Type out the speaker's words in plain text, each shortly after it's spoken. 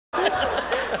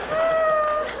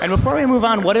And before we move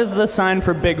on, what is the sign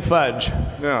for Big Fudge?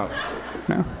 No.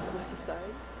 No? What's the sign?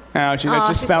 Oh, she's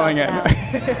just spelling it.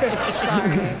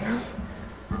 Sorry.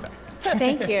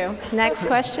 Thank you. Next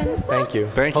question. Thank you.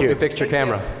 Thank Hope you. you fixed your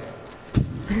camera.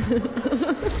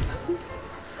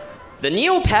 The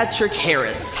Neil Patrick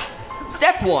Harris.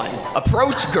 Step 1,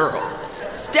 approach girl.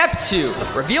 Step 2,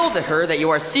 reveal to her that you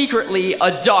are secretly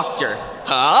a doctor.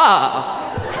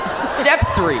 Ah. Step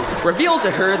 3, reveal to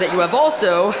her that you have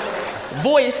also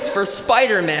voiced for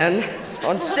Spider-Man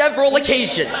on several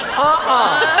occasions.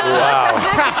 Wow.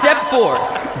 Step 4,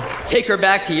 take her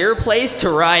back to your place to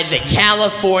ride the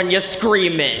California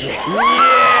Screamin'. Yeah!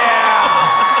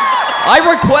 I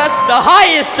request the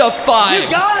highest of 5. You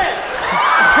got it!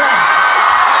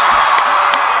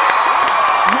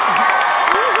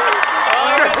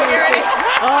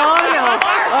 Oh, no.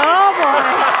 Oh, boy.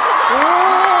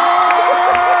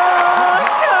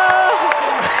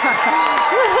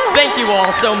 Thank you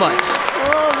all so much.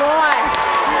 Oh, boy.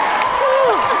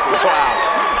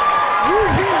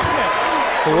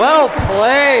 Well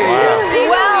played.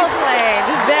 Well